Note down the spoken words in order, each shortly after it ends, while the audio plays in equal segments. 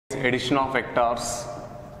addition of vectors.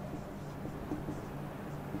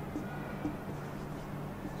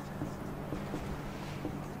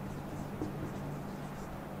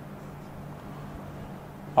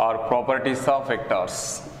 Or properties of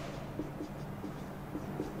vectors.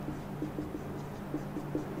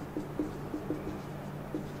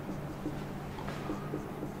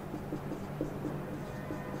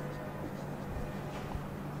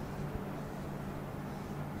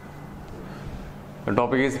 The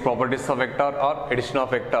topic is properties of vector or addition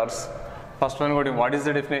of vectors. First one, what is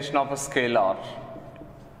the definition of a scalar?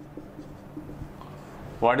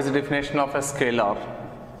 What is the definition of a scalar?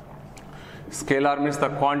 Scalar means the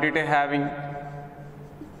quantity having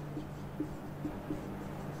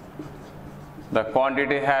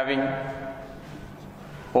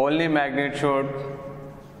only magnitude,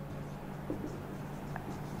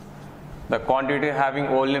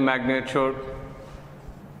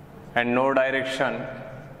 and no direction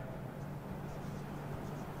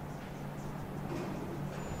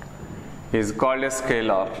is called a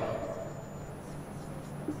scalar.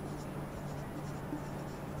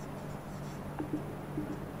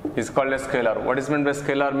 Is called a scalar. What is meant by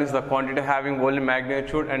scalar means the quantity having only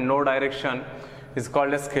magnitude and no direction is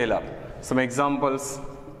called a scalar. Some examples: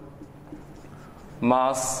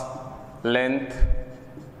 mass, length,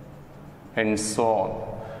 and so on.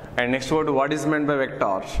 And next word, what is meant by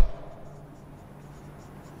vector?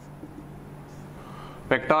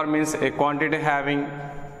 Vector means a quantity having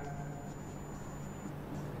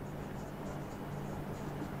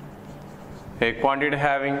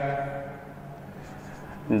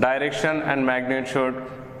direction and magnitude,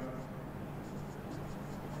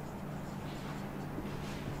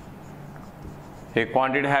 a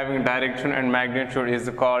quantity having direction and magnitude is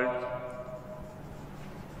called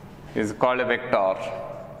a vector.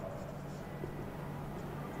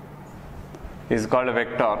 Is called a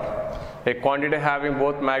vector. A quantity having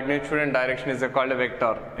both magnitude and direction is called a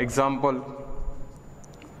vector. Example: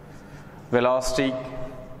 velocity,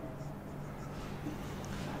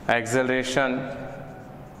 acceleration,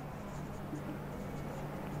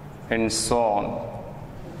 and so on.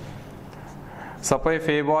 Suppose if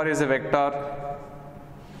A bar is a vector,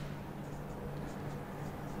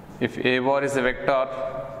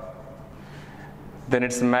 then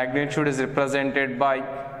its magnitude is represented by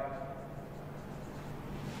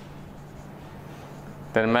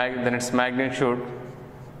its magnitude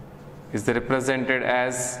is represented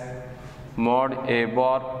as mod A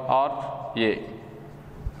bar or A.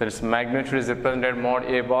 That its magnitude is represented mod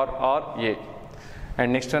A bar or A.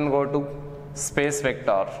 And next one, go to space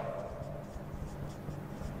vector.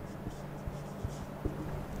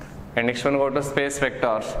 If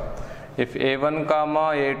A1,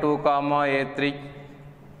 A2, A3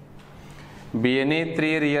 be any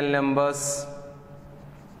three real numbers,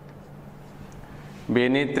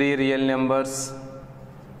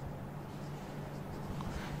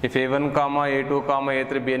 if A1, A2,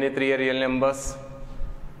 A3 be any three real numbers,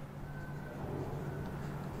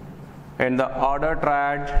 and the order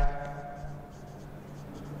triad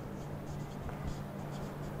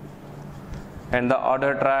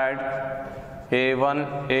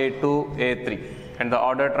A1, A2,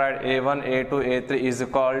 A3 is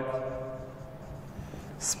called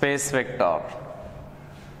space vector.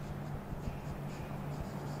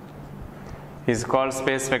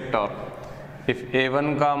 If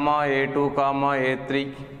A1, A2,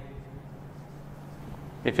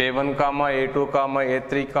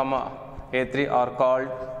 A3 are called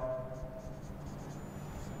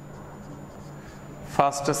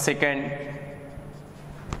first, second,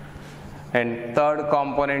 and third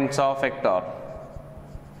components of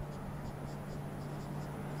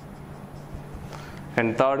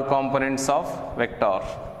vector.